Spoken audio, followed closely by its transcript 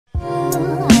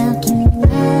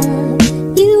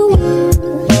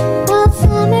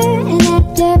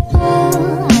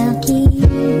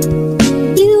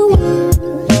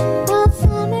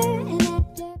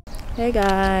Hi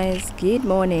guys, good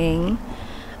morning.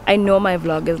 I know my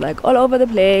vlog is like all over the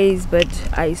place, but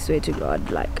I swear to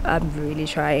God, like I'm really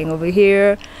trying over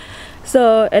here.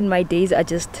 So, and my days are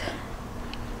just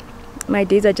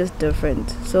different.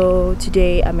 So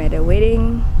today I'm at a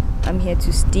wedding. I'm here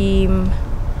to steam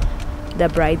the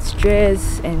bride's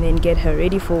dress and then get her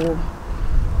ready for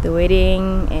the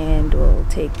wedding, and we'll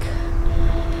take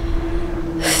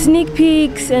sneak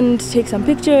peeks and take some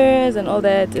pictures and all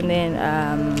that, and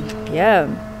then yeah,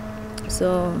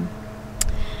 so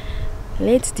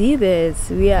let's do this.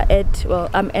 We are at, well,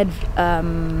 I'm at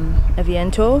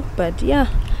Avianto, but yeah,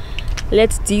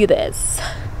 let's do this.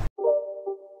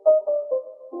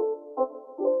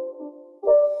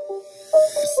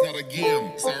 It's not a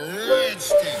game, it's a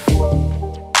rich thing.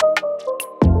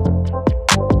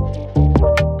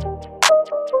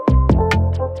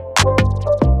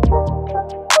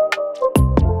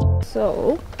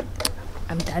 So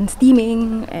I'm done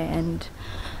steaming and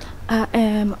I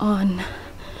am on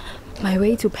my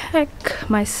way to pack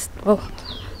my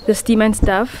the steam and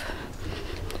stuff.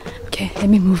 Okay, let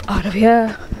me move out of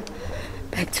here,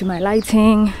 back to my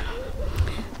lighting.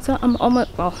 So I'm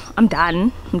almost, well, I'm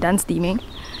done steaming,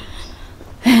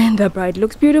 and the bride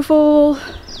looks beautiful.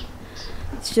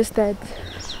 It's just that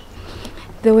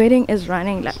the wedding is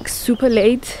running like super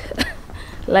late,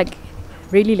 like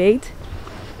really late.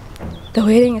 The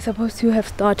wedding is supposed to have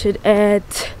started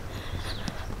at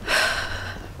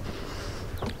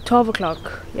 12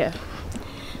 o'clock, yeah,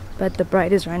 but the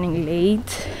bride is running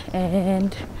late,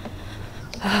 and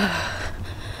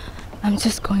I'm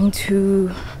just going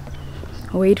to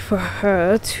wait for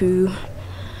her to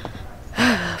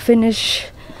finish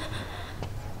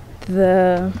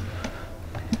the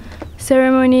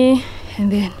ceremony, and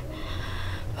then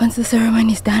once the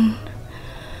ceremony is done,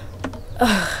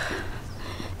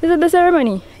 is it the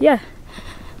ceremony? Yeah,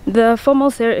 the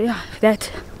formal ceremony. Yeah,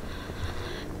 that.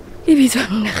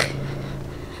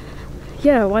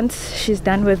 Yeah, once she's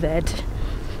done with that,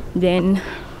 then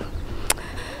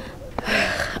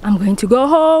I'm going to go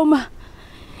home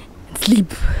and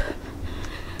sleep,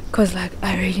 cause like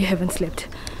I really haven't slept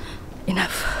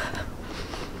enough.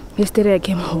 Yesterday I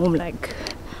came home like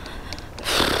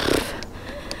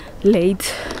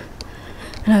late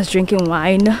and I was drinking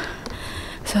wine,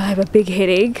 so I have a big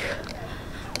headache,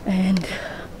 and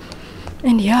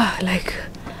yeah, like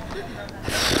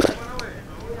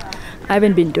I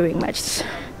haven't been doing much.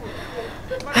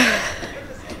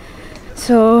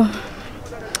 So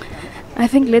I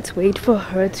think let's wait for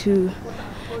her to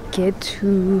get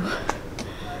to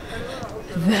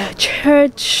the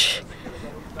church,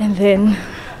 and then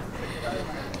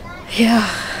yeah,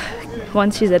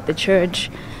 once she's at the church,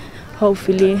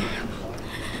 hopefully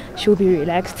she'll be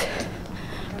relaxed,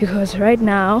 because right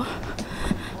now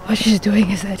what she's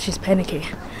doing is that she's panicking,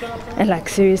 and like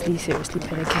seriously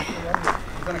panicking.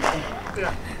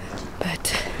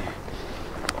 But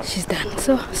she's done.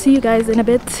 So see you guys in a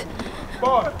bit.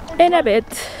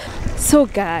 So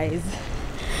guys,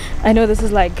 I know this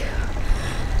is like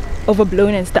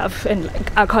overblown and stuff, and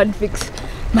like I can't fix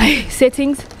my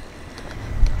settings.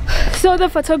 So the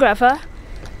photographer,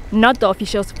 not the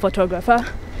official photographer,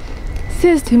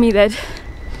 says to me that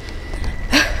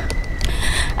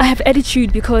I have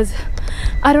attitude because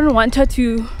I don't want her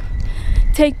to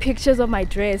take pictures of my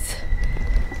dress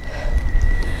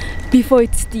before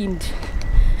it's steamed.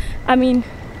 I mean,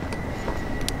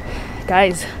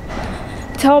 guys,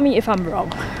 tell me if I'm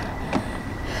wrong.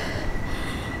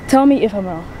 Tell me if I'm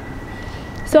wrong.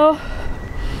 So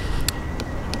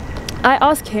I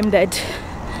asked him that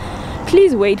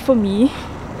please wait for me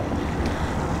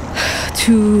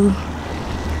to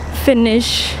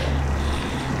finish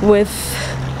with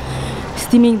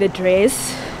steaming the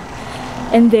dress,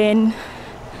 and then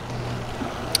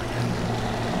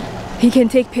he can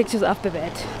take pictures after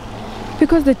that,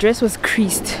 because the dress was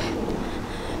creased.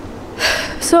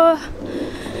 So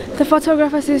the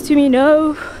photographer says to me,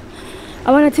 no,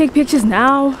 I want to take pictures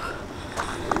now,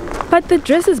 but the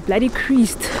dress is bloody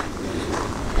creased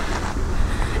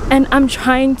and I'm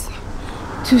trying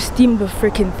to steam the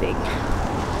freaking thing.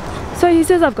 So he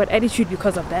says I've got attitude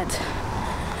because of that,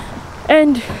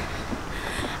 and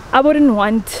I wouldn't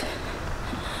want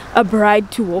a bride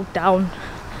to walk down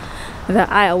the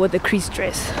aisle with a creased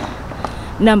dress.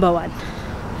 Number one.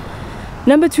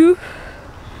 Number two,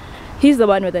 he's the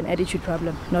one with an attitude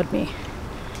problem, not me.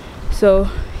 So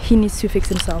he needs to fix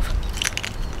himself,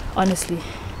 honestly.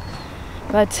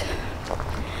 But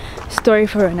story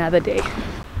for another day.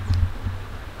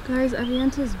 Guys,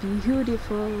 Avianto is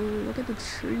beautiful. Look at the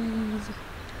trees.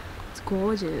 It's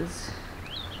gorgeous.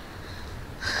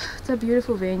 It's a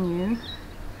beautiful venue.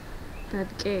 But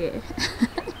gay.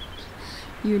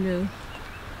 You know.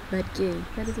 But gay.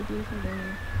 That is a beautiful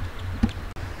venue.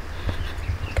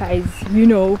 Guys, you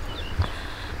know,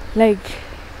 like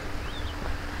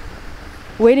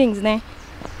weddings, ne?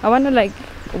 I wonder, like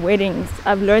weddings,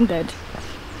 I've learned that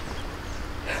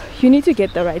you need to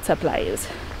get the right suppliers,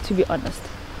 to be honest.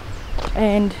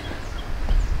 And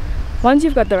once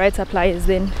you've got the right suppliers,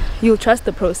 then you'll trust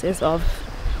the process of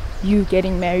you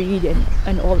getting married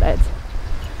and all that.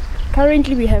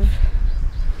 Currently we have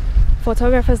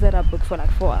photographers that are booked for like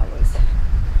 4 hours.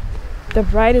 The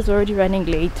bride is already running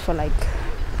late for like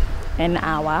an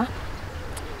hour.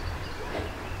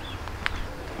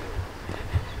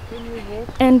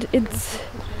 And it's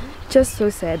just so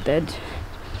sad that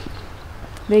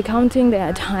they're counting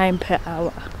their time per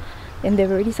hour and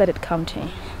they've already started counting.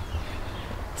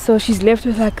 So she's left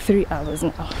with like 3 hours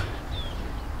now.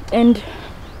 And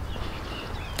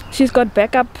she's got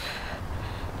backup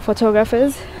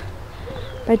photographers,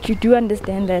 but you do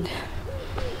understand that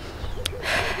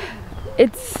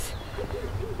it's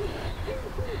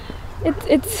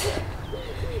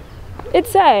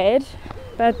sad,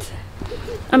 but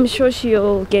I'm sure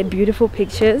she'll get beautiful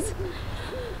pictures.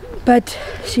 But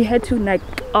she had to like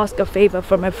ask a favor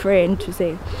from a friend to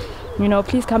say, you know,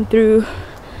 please come through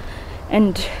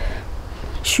and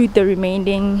shoot the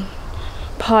remaining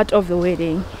part of the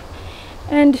wedding.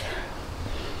 And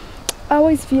I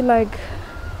always feel like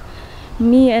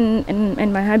me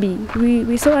and my hubby,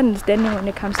 we're so understanding when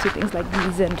it comes to things like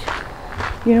these. And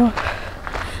you know,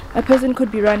 a person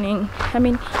could be running, I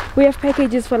mean, we have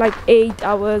packages for like 8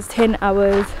 hours, 10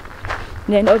 hours,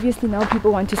 and then obviously now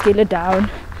people want to scale it down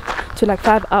to like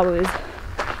 5 hours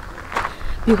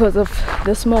because of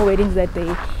the small weddings that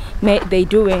they're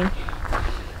doing.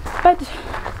 But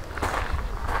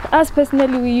us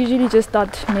personally, we usually just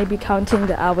start maybe counting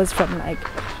the hours from like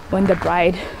when the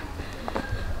bride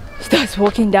starts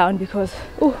walking down, because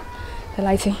oh, the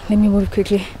lighting, let me move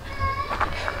quickly.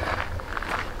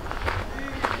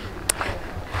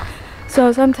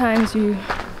 So sometimes you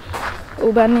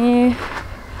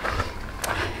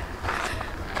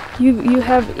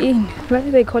have in, what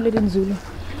do they call it in Zulu?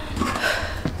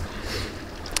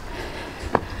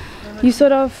 You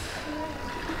sort of,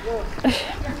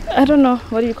 I don't know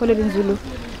what do you call it in Zulu,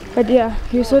 but yeah,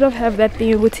 you sort of have that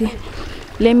thing.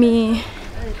 Let me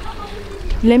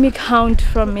count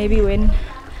from maybe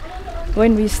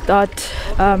when we start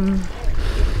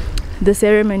the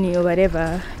ceremony or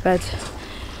whatever, but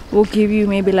we'll give you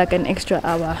maybe like an extra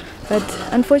hour. But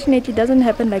unfortunately it doesn't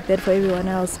happen like that for everyone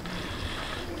else,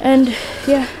 and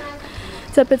yeah,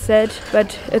 it's a bit sad,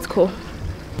 but it's cool.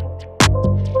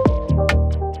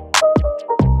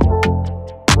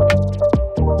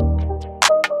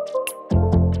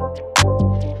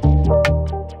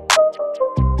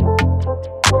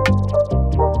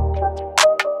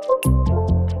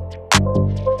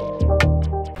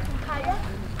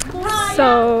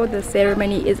 So the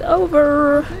ceremony is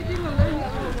over.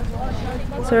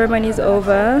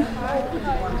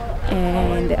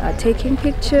 And they are taking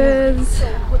pictures.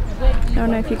 I don't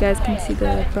know if you guys can see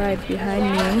the bride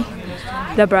behind me.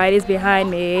 The bride is behind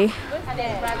me.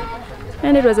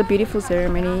 And it was a beautiful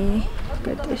ceremony.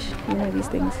 But you know these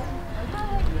things.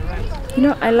 You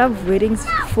know, I love weddings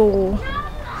for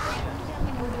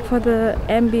the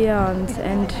ambience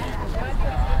and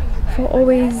for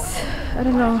always, I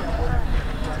don't know,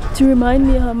 to remind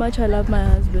me how much I love my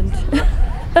husband.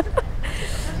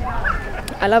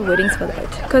 I love weddings for that,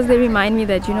 because they remind me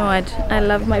that, you know what, I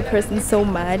love my person so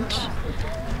much.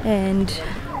 And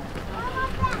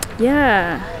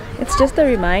yeah, it's just a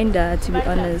reminder, to be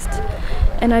honest.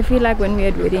 And I feel like when we're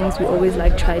at weddings, we always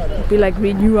like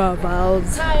renew our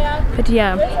vows. But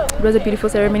yeah, it was a beautiful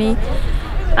ceremony.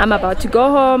 I'm about to go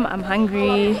home. I'm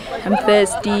hungry, I'm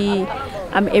thirsty,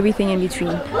 I'm everything in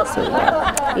between. So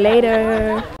yeah,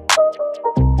 later.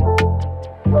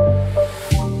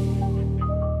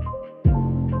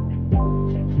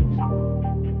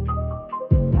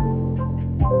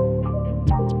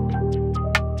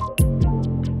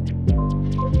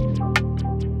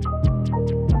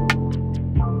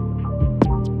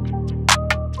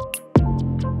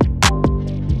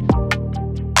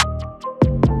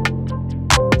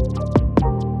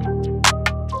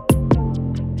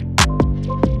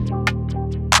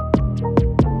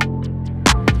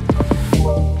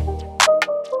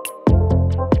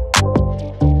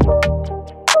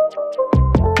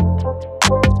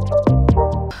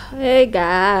 Hey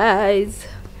guys,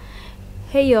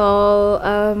 hey y'all.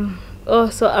 Oh,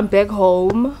 so I'm back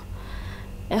home.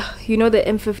 You know the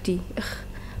M50.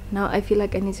 Now I feel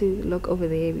like I need to look over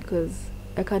there because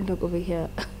I can't look over here.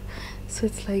 So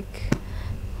it's like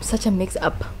such a mix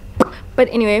up. But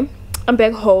anyway, I'm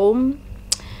back home.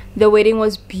 The wedding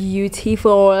was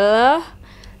beautiful.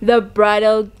 The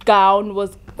bridal gown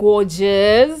was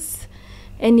gorgeous.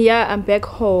 And yeah, I'm back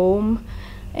home.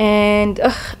 And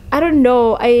I don't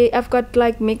know, I've got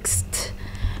like mixed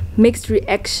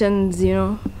reactions, you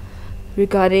know,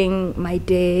 regarding my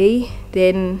day.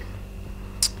 Then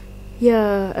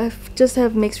yeah, I just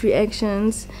have mixed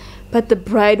reactions. But the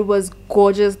bride was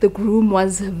gorgeous, the groom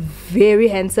was very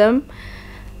handsome,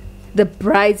 the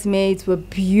bridesmaids were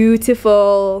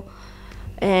beautiful,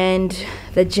 and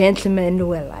the gentlemen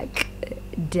were like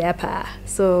dapper.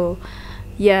 So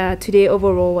yeah, today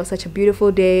overall was such a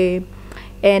beautiful day.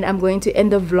 And I'm going to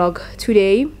end the vlog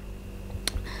today.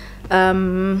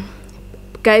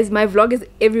 Guys, my vlog is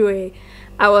everywhere.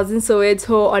 I was in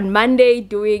Soweto on Monday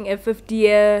doing a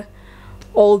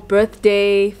 50-year-old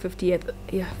birthday.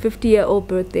 50-year-old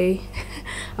birthday.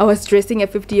 I was dressing a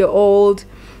 50-year-old.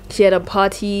 She had a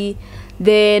party.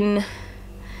 And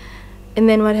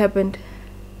then what happened?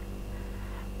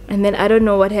 And then I don't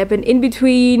know what happened in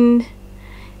between.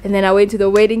 And then I went to the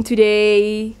wedding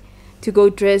today to go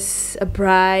dress a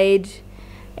bride.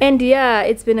 And yeah,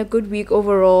 it's been a good week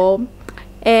overall.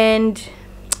 And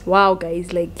wow,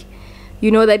 guys, like,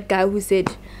 you know that guy who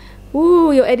said,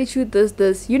 ooh, your attitude,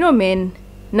 this, you know, man,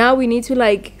 now we need to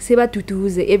like seba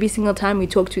tutuze every single time we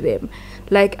talk to them.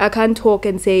 Like, I can't talk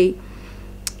and say,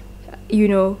 you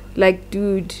know, like,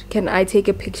 dude, can I take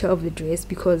a picture of the dress?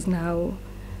 Because now,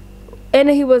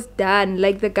 and he was done,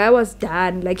 like, the guy was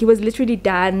done, like, he was literally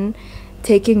done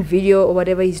taking video or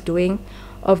whatever he's doing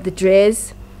of the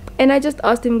dress. And I just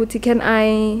asked him, Buti, can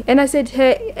I, and I said,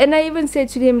 hey, and I even said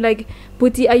to him, like,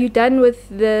 Buti, are you done with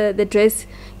the dress?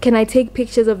 Can I take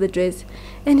pictures of the dress?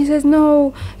 And he says,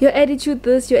 no, your attitude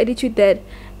this, your attitude that.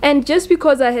 And just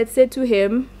because I had said to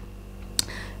him,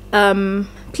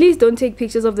 please don't take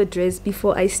pictures of the dress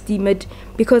before I steam it,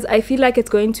 because I feel like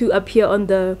it's going to appear on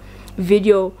the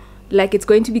video, like it's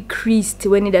going to be creased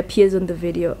when it appears on the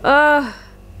video.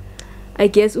 I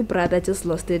guess Ubrada just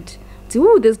lost it.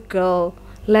 Ooh, this girl,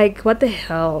 like, what the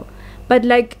hell? But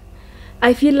like,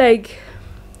 I feel like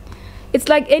it's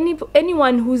like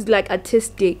anyone who's like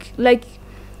artistic, like,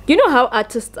 you know how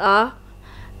artists are,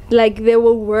 like, they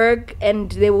will work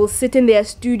and they will sit in their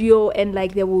studio and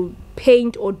like they will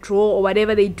paint or draw or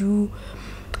whatever they do,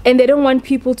 and they don't want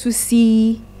people to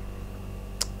see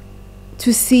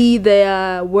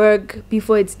their work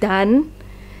before it's done.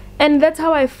 And that's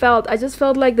how I felt. I just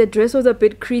felt like the dress was a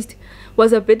bit creased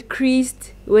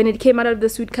when it came out of the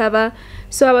suit cover.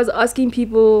 So I was asking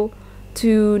people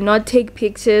to not take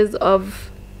pictures of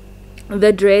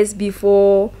the dress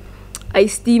before I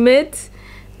steam it,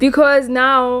 because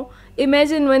now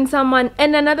imagine when someone,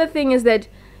 and another thing is that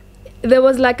there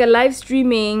was like a live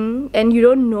streaming and you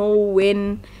don't know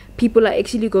when people are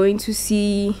actually going to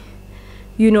see,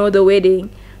 you know, the wedding.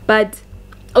 But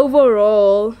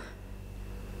overall,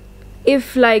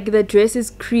 if like the dress is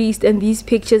creased and these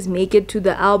pictures make it to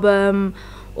the album,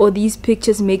 or these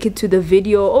pictures make it to the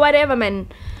video or whatever, man,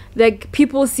 like,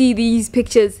 people see these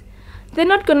pictures, they're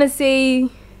not gonna say,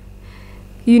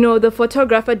 you know, the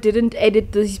photographer didn't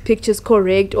edit these pictures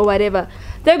correct or whatever.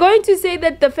 They're going to say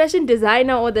that the fashion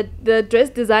designer or the dress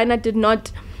designer did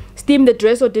not steam the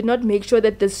dress or did not make sure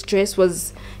that this dress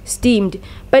was steamed.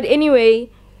 But anyway,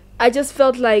 I just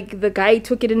felt like the guy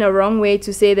took it in a wrong way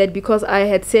to say that because I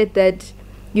had said that,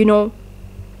 you know,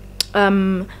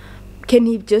 can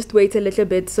he just wait a little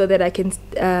bit so that I can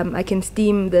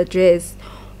steam the dress.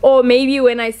 Or maybe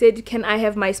when I said, can I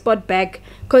have my spot back,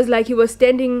 because like he was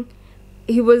sitting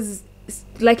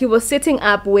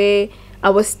up where I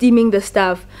was steaming the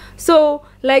stuff. So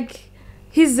like,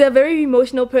 he's a very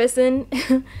emotional person.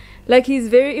 Like, he's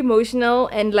very emotional,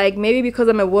 and like, maybe because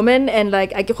I'm a woman and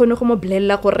like,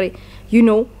 you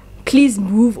know, please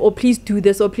move, or please do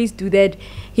this, or please do that,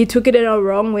 he took it in a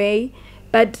wrong way.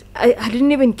 But I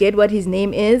didn't even get what his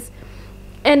name is.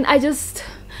 And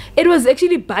it was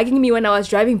actually bugging me when I was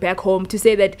driving back home to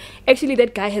say that actually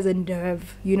that guy has a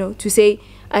nerve, you know, to say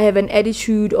I have an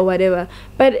attitude or whatever.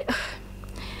 But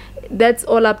that's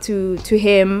all up to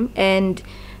him. And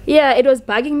yeah, it was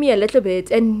bugging me a little bit.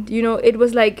 And you know, it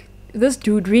was like, this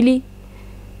dude, really?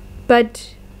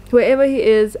 But wherever he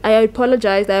is, I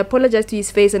apologized to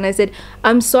his face, and I said,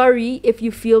 I'm sorry if you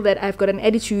feel that I've got an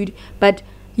attitude, but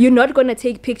you're not gonna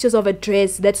take pictures of a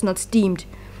dress that's not steamed.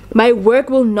 My work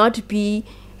will not be,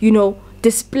 you know,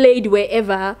 displayed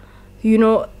wherever, you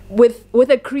know, with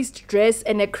a creased dress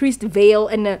and a creased veil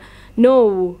and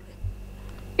no.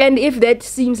 And if that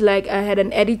seems like I had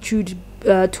an attitude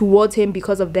towards him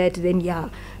because of that, then yeah,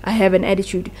 I have an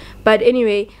attitude. But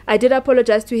anyway, I did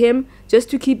apologize to him just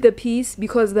to keep the peace,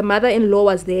 because the mother-in-law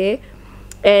was there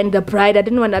and the bride. I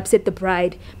didn't want to upset the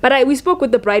bride, but we spoke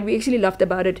with the bride. We actually laughed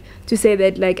about it, to say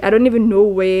that, like, I don't even know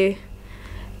where.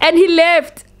 And he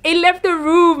left the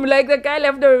room. Like, the guy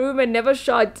left the room and never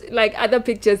shot like other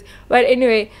pictures. But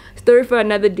anyway, story for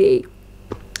another day.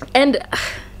 And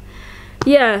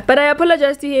yeah, but I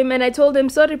apologized to him and I told him,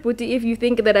 sorry Puti, if you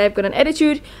think that I've got an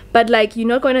attitude, but like, you're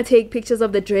not going to take pictures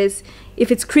of the dress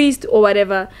if it's creased or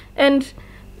whatever. And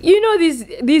you know,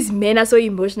 these men are so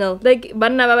emotional. Like,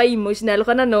 banna baba emotional.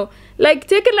 No, like,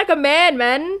 take it like a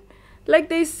man. Like,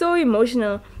 they're so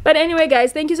emotional. But anyway,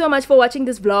 guys, thank you so much for watching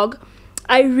this vlog.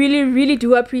 I really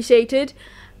do appreciate it.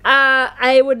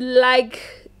 I would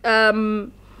like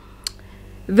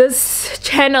this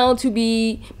channel to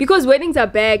be, because weddings are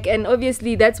back and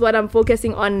obviously that's what I'm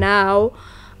focusing on now.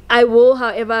 I will,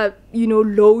 however, you know,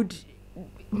 load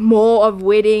more of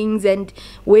weddings and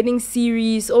wedding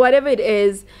series or whatever it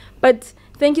is. But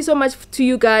thank you so much to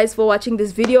you guys for watching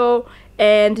this video,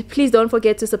 and please don't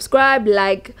forget to subscribe,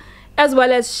 like, as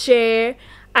well as share.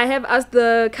 I have asked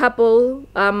the couple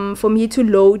for me to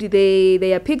load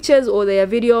their pictures or their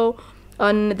video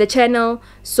on the channel,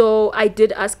 so I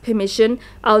did ask permission.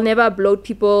 I'll never upload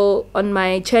people on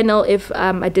my channel if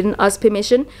I didn't ask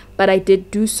permission, but I did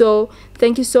do so.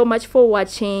 Thank you so much for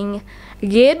watching.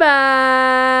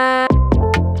 Goodbye.